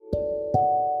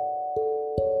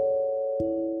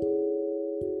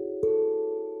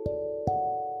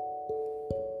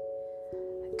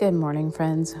Good morning,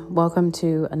 friends. Welcome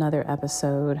to another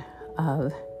episode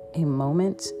of A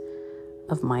Moment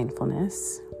of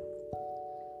Mindfulness.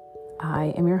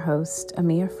 I am your host,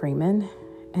 Amia Freeman,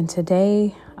 and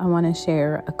today I want to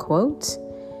share a quote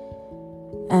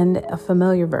and a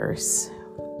familiar verse.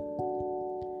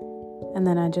 And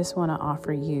then I just want to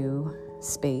offer you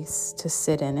space to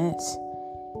sit in it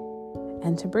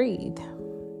and to breathe.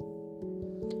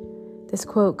 This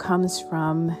quote comes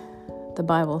from the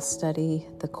Bible study,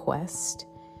 The Quest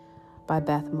by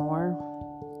Beth Moore.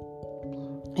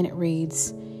 And it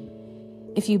reads,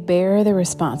 "If you bear the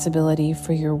responsibility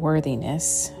for your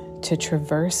worthiness to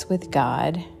traverse with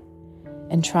God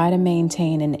and try to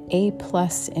maintain an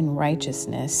A+ in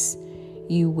righteousness,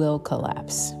 you will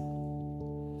collapse.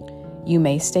 You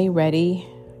may stay ready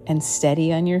and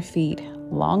steady on your feet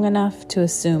long enough to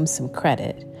assume some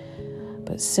credit,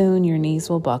 but soon your knees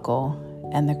will buckle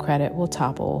and the credit will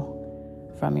topple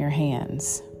from your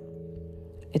hands.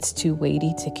 It's too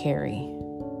weighty to carry.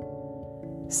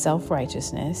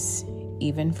 Self-righteousness,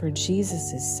 even for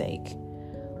Jesus' sake,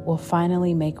 will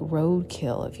finally make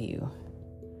roadkill of you.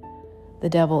 The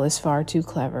devil is far too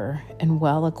clever and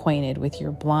well acquainted with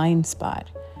your blind spot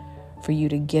for you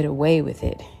to get away with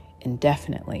it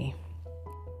indefinitely.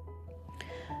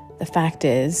 The fact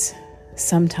is,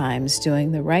 sometimes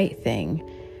doing the right thing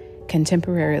can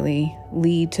temporarily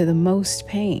lead to the most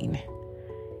pain.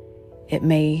 It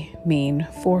may mean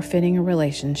forfeiting a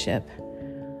relationship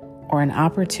or an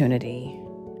opportunity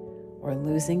or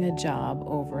losing a job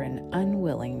over an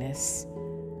unwillingness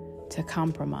to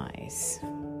compromise.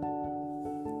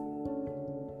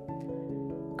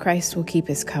 Christ will keep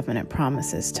his covenant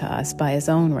promises to us by his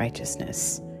own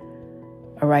righteousness,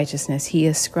 a righteousness he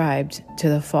ascribed to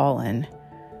the fallen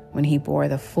when he bore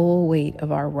the full weight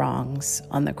of our wrongs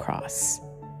on the cross.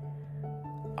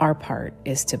 Our part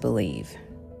is to believe.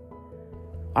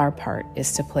 Our part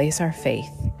is to place our faith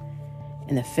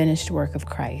in the finished work of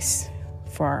Christ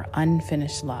for our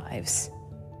unfinished lives.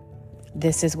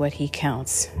 This is what he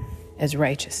counts as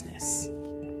righteousness.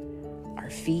 Our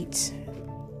feet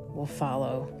will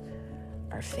follow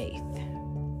our faith.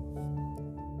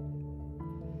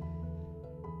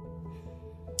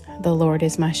 The Lord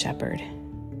is my shepherd.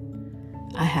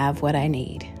 I have what I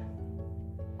need.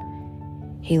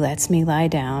 He lets me lie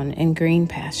down in green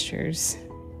pastures.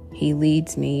 He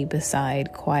leads me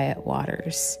beside quiet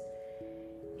waters.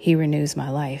 He renews my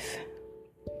life.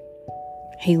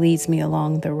 He leads me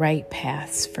along the right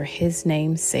paths for his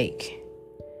name's sake.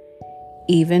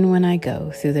 Even when I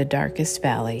go through the darkest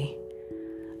valley,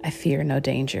 I fear no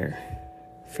danger,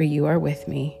 for you are with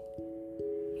me.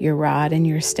 Your rod and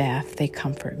your staff, they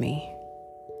comfort me.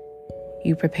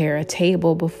 You prepare a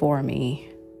table before me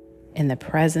in the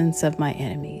presence of my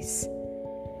enemies.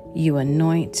 You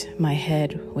anoint my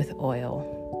head with oil.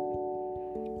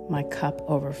 My cup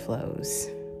overflows.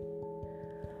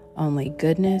 Only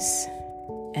goodness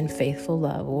and faithful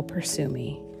love will pursue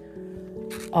me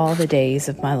all the days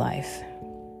of my life,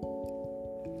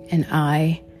 and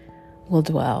I will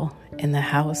dwell in the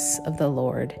house of the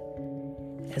Lord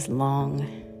as long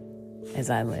as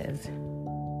I live."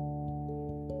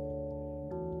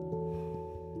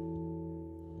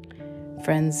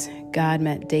 Friends, God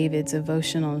met David's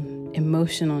emotional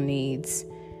needs.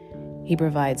 He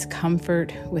provides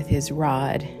comfort with his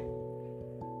rod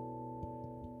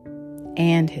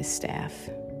and his staff.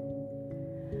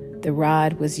 The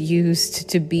rod was used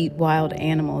to beat wild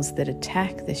animals that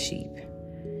attack the sheep,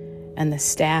 and the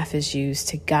staff is used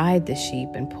to guide the sheep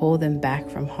and pull them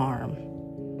back from harm.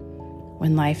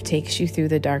 When life takes you through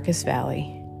the darkest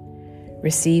valley,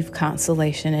 receive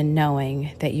consolation in knowing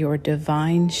that your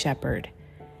divine shepherd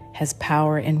has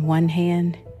power in one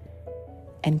hand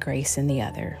and grace in the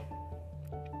other.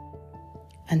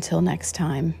 Until next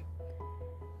time,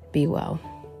 be well.